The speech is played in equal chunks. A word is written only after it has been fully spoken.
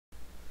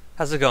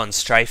How's it going?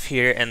 Strife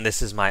here, and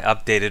this is my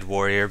updated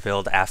warrior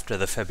build after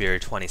the February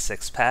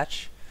 26th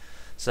patch.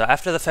 So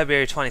after the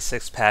February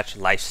 26th patch,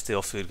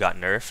 lifesteal food got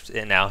nerfed.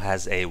 It now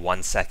has a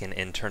 1-second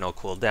internal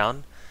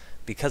cooldown.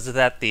 Because of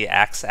that, the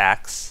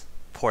axe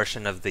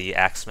portion of the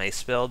axe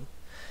mace build,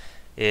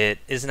 it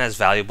isn't as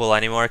valuable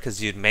anymore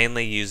because you'd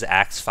mainly use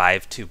axe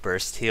 5 to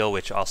burst heal,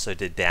 which also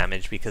did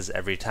damage because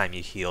every time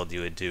you healed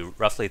you would do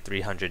roughly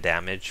 300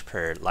 damage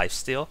per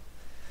lifesteal.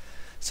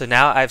 So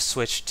now I've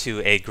switched to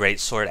a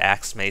greatsword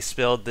axe mace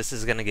build. This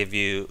is going to give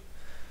you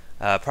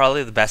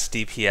probably the best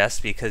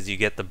DPS because you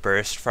get the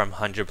burst from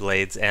 100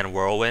 blades and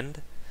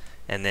whirlwind,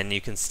 and then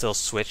you can still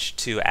switch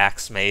to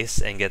axe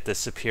mace and get the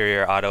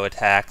superior auto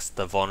attacks,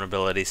 the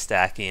vulnerability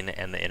stacking,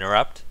 and the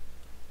interrupt.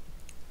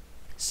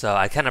 So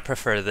I kind of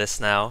prefer this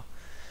now.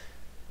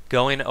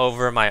 Going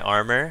over my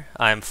armor,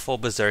 I'm full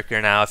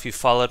berserker now. If you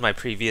followed my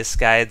previous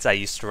guides, I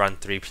used to run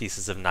 3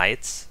 pieces of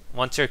knights.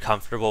 Once you're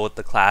comfortable with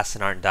the class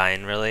and aren't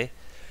dying really,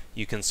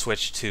 you can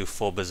switch to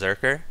full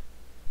berserker.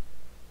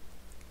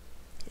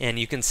 And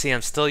you can see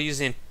I'm still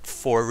using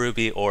 4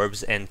 ruby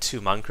orbs and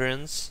 2 monk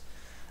runes.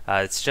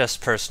 It's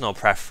just personal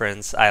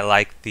preference. I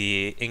like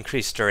the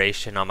increased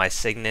duration on my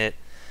signet,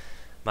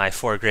 my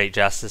 4 great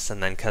justice,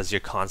 and then because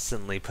you're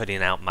constantly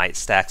putting out might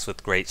stacks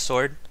with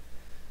greatsword.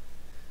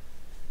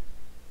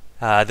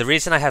 The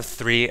reason I have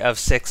 3 of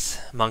 6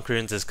 monk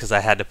runes is because I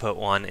had to put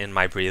 1 in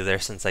my breather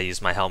since I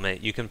used my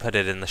helmet. You can put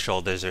it in the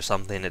shoulders or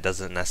something, it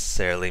doesn't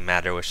necessarily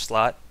matter which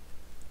slot.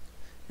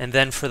 And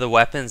then for the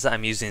weapons,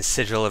 I'm using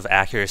Sigil of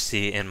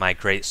Accuracy in my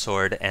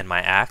greatsword and my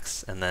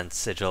axe, and then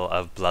Sigil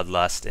of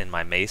Bloodlust in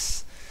my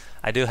mace.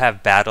 I do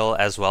have Battle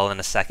as well in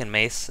a second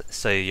mace,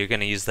 so you're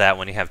going to use that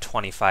when you have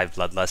 25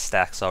 Bloodlust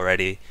stacks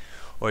already,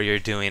 or you're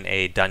doing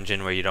a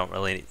dungeon where you don't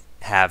really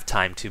have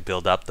time to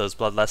build up those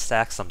Bloodlust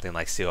stacks, something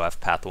like COF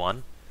Path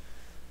 1.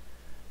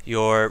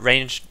 Your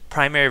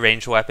primary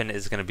ranged weapon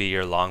is going to be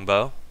your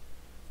longbow.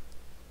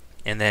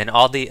 And then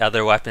all the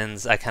other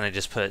weapons, I kind of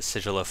just put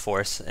Sigil of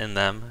Force in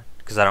them,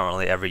 because I don't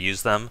really ever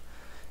use them,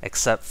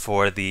 except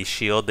for the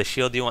shield. The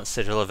shield you want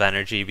Sigil of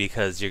Energy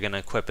because you're going to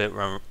equip it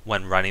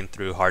when running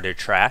through harder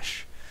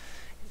trash,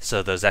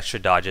 so those extra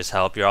dodges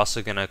help. You're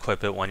also going to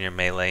equip it when you're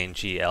meleeing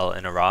GL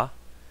in a raw,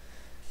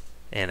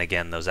 and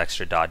again those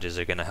extra dodges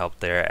are going to help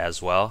there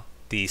as well.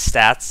 The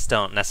stats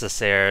don't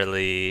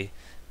necessarily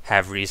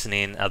have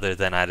reasoning other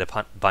than I had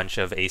a bunch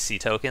of AC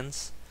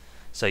tokens,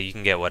 so you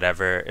can get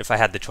whatever. If I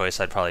had the choice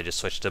I'd probably just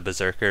switch to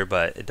Berserker,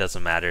 but it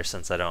doesn't matter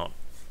since I don't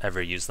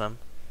ever use them.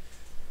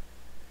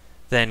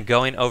 Then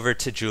going over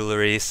to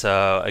jewelry,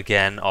 so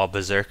again all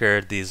Berserker.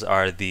 These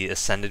are the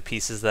Ascended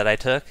pieces that I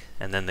took,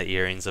 and then the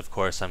earrings, of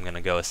course, I'm going to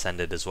go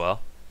Ascended as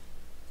well.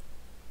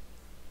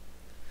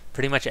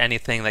 Pretty much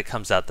anything that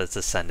comes out that's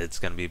Ascended is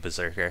going to be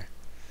Berserker.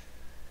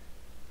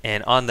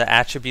 And on the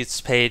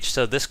attributes page,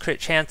 so this crit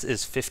chance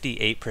is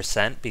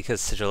 58% because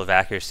Sigil of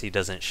Accuracy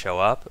doesn't show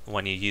up.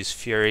 When you use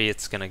Fury,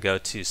 it's going to go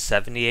to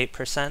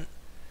 78%.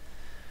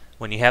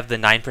 When you have the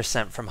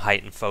 9% from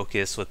Heightened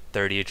Focus with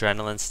 30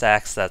 Adrenaline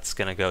stacks, that's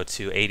going to go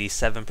to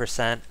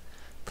 87%.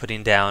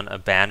 Putting down a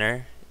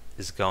banner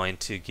is going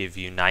to give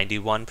you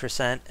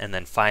 91%. And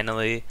then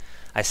finally,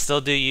 I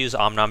still do use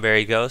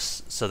Omnonberry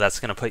Ghost, so that's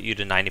going to put you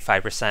to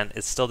 95%.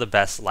 It's still the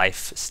best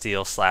life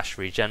steal /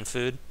 regen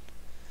food.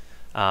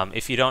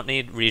 If you don't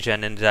need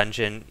regen in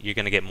dungeon, you're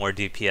going to get more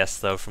DPS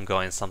though from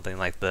going something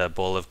like the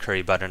bowl of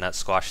curry butternut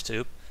squash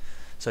soup.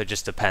 So it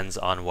just depends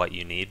on what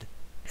you need.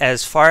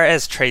 As far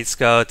as traits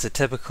go, it's a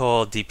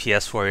typical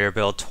DPS warrior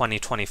build, 20,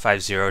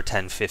 25, 0,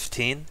 10,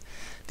 15.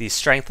 The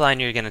strength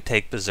line, you're going to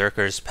take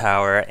Berserker's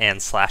power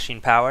and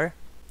slashing power.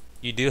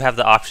 You do have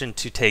the option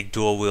to take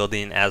dual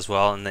wielding as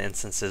well in the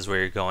instances where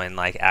you're going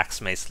like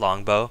axe mace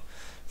longbow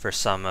for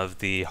some of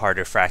the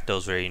harder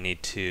fractals where you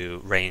need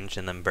to range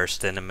and then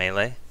burst into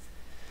melee.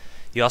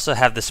 You also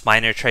have this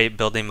minor trait,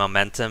 building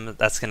momentum.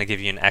 That's going to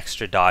give you an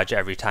extra dodge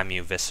every time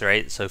you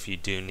eviscerate, so if you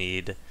do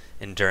need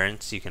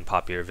endurance you can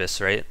pop your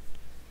eviscerate.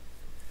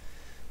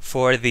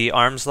 For the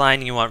arms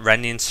line, you want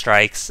Rending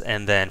Strikes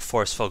and then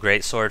Forceful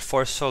Greatsword.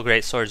 Forceful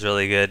Greatsword is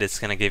really good. It's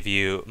going to give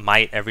you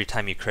might every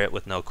time you crit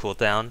with no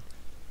cooldown.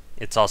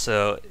 It's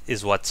also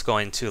is what's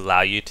going to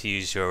allow you to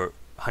use your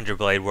 100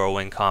 Blade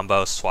Whirlwind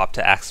combo, swap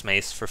to Axe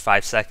Mace for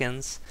 5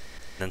 seconds,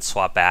 then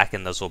swap back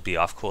and those will be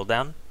off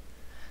cooldown.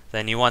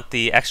 Then you want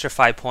the extra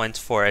 5 points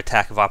for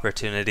Attack of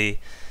Opportunity.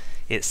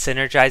 It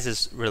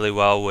synergizes really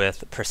well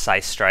with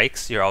Precise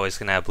Strikes. You're always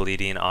going to have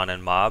bleeding on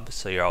and mob,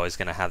 so you're always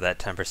going to have that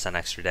 10%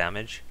 extra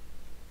damage.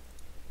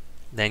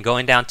 Then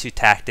going down to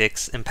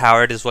Tactics,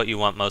 Empowered is what you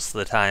want most of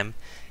the time.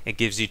 It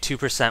gives you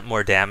 2%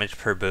 more damage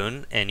per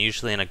boon, and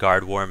usually in a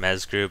Guard War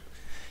Mez group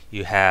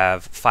you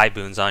have 5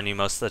 boons on you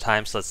most of the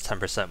time, so that's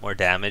 10% more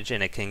damage,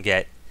 and it can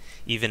get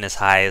even as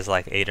high as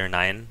like 8 or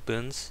 9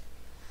 boons.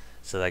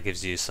 So that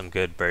gives you some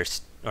good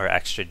burst or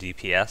extra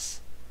DPS.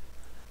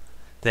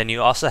 Then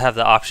you also have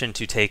the option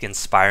to take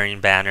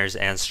Inspiring Banners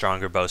and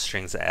Stronger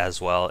Bowstrings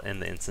as well in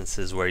the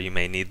instances where you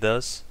may need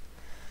those.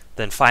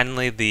 Then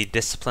finally, the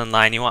discipline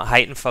line. You want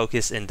heightened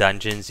focus in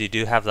dungeons. You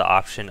do have the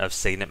option of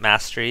Signet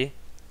Mastery,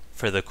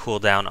 for the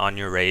cooldown on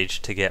your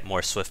rage to get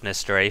more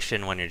swiftness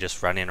duration when you're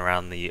just running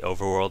around the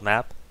overworld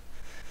map.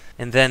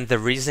 And then the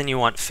reason you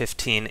want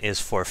 15 is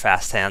for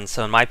fast hands.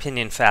 So in my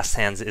opinion, fast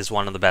hands is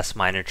one of the best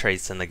minor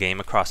traits in the game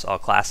across all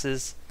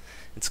classes.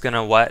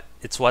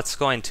 It's what's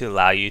going to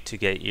allow you to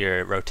get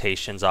your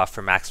rotations off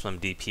for maximum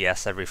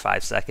DPS every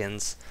 5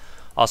 seconds.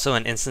 Also,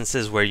 in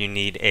instances where you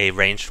need a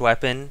ranged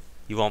weapon,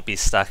 you won't be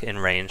stuck in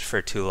range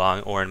for too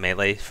long or in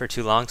melee for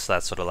too long, so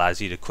that's what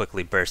allows you to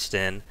quickly burst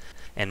in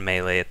and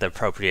melee at the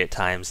appropriate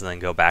times and then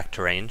go back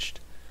to ranged.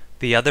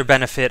 The other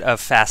benefit of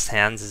fast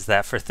hands is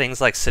that for things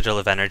like Sigil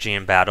of Energy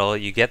in battle,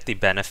 you get the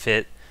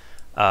benefit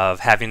of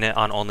having it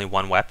on only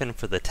one weapon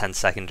for the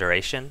 10-second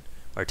duration,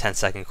 or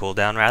 10-second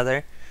cooldown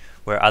rather,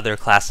 where other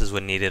classes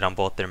would need it on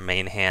both their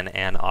main hand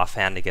and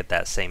offhand to get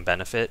that same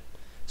benefit.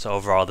 So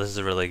overall, this is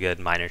a really good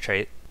minor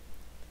trait.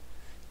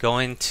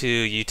 Going to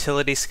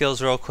utility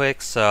skills real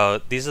quick,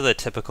 so these are the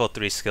typical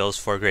 3 skills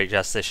for Great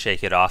Justice,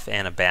 Shake It Off,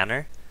 and a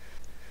banner.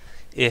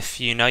 If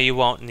you know you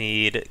won't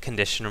need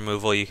condition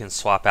removal, you can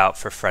swap out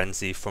for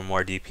Frenzy for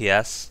more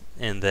DPS.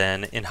 And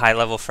then in high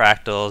level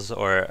fractals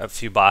or a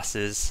few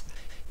bosses,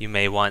 you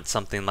may want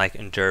something like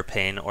Endure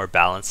Pain or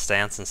Balance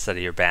Stance instead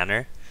of your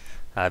banner.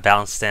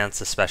 Balance Stance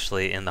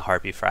especially in the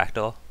Harpy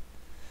fractal.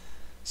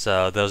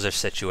 So those are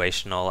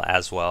situational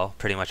as well,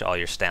 pretty much all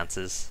your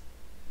stances.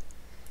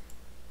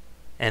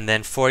 And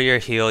then for your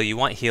heal, you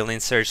want Healing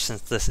Surge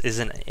since this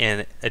isn't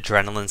an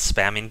adrenaline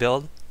spamming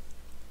build.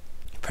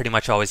 Pretty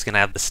much always going to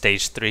have the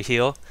stage 3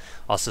 heal.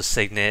 Also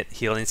Signet.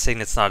 Healing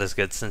Signet's not as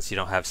good since you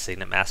don't have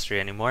Signet Mastery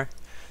anymore.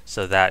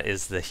 So that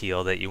is the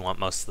heal that you want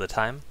most of the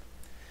time.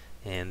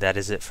 And that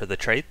is it for the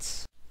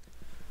traits.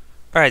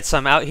 Alright, so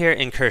I'm out here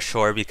in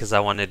Kershore because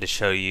I wanted to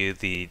show you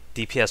the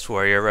DPS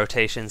warrior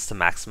rotations to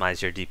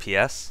maximize your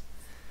DPS.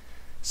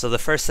 So the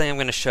first thing I'm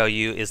going to show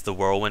you is the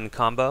Whirlwind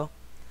combo.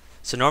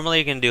 So normally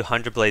you're going to do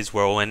 100 Blaze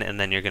Whirlwind and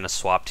then you're going to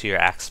swap to your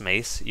Axe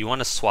Mace. You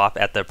want to swap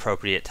at the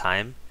appropriate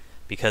time,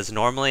 because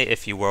normally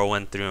if you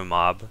Whirlwind through a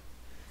mob,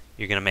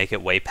 you're going to make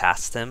it way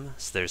past him,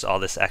 so there's all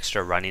this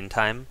extra running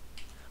time,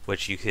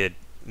 which you could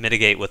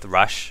mitigate with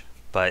Rush,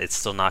 but it's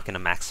still not going to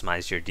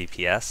maximize your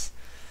DPS.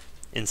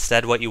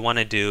 Instead, what you want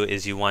to do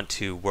is you want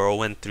to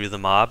Whirlwind through the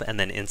mob and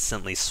then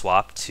instantly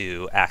swap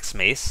to Axe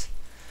Mace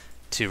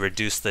to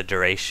reduce the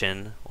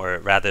duration, or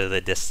rather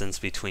the distance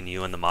between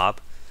you and the mob.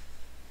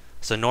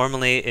 So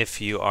normally if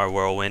you are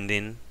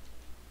Whirlwinding,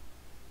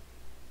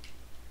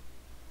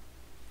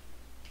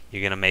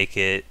 you're going to make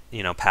it,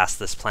 past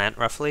this plant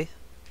roughly.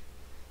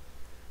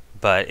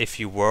 But if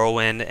you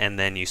Whirlwind and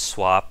then you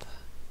swap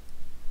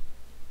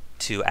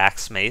to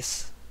Axe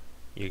Mace,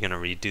 you're going to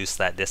reduce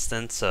that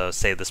distance. So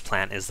say this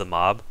plant is the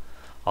mob,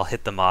 I'll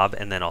hit the mob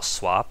and then I'll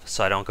swap,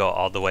 so I don't go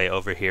all the way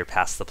over here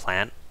past the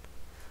plant.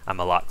 I'm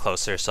a lot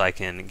closer so I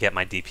can get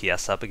my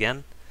DPS up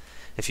again.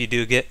 If you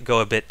do go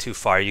a bit too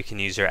far, you can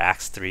use your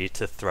Axe 3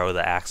 to throw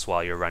the axe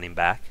while you're running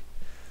back.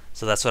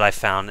 So that's what I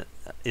found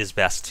is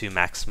best to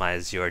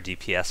maximize your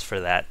DPS for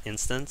that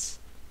instance.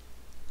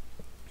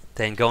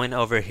 Then going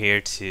over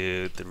here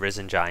to the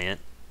Risen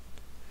Giant,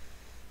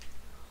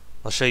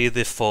 I'll show you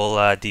the full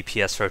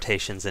DPS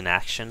rotations in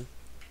action.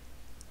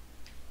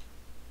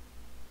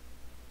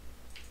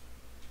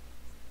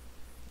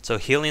 So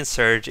Healing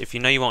Surge, if you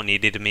know you won't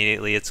need it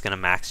immediately, it's going to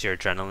max your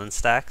adrenaline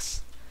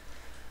stacks.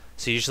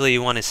 So usually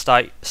you want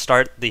to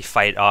start the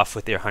fight off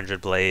with your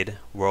 100 Blade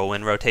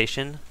Whirlwind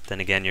rotation. Then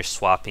again you're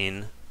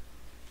swapping,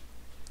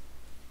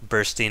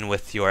 bursting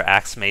with your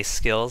Axe Mace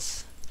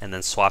skills, and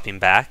then swapping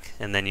back,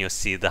 and then you'll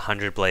see the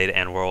 100 Blade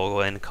and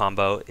Whirlwind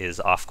combo is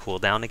off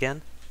cooldown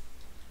again.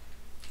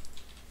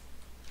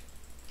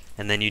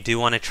 And then you do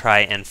want to try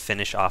and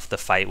finish off the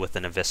fight with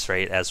an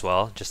Eviscerate as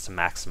well, just to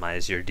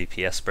maximize your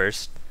DPS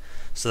burst.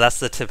 So that's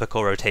the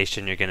typical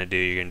rotation you're going to do.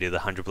 You're going to do the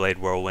 100 Blade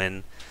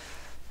Whirlwind,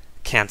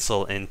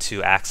 cancel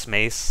into Axe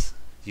Mace,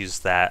 use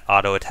that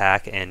auto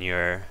attack and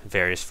your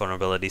various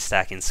vulnerability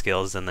stacking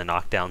skills and the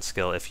knockdown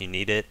skill if you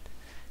need it,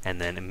 and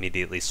then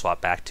immediately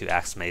swap back to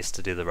Axe Mace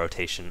to do the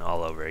rotation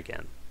all over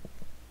again.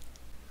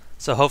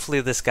 So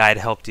hopefully this guide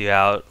helped you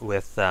out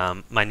with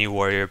my new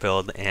warrior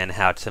build and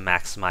how to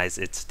maximize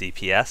its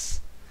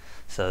DPS.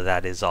 So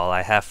that is all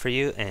I have for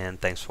you,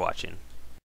 and thanks for watching.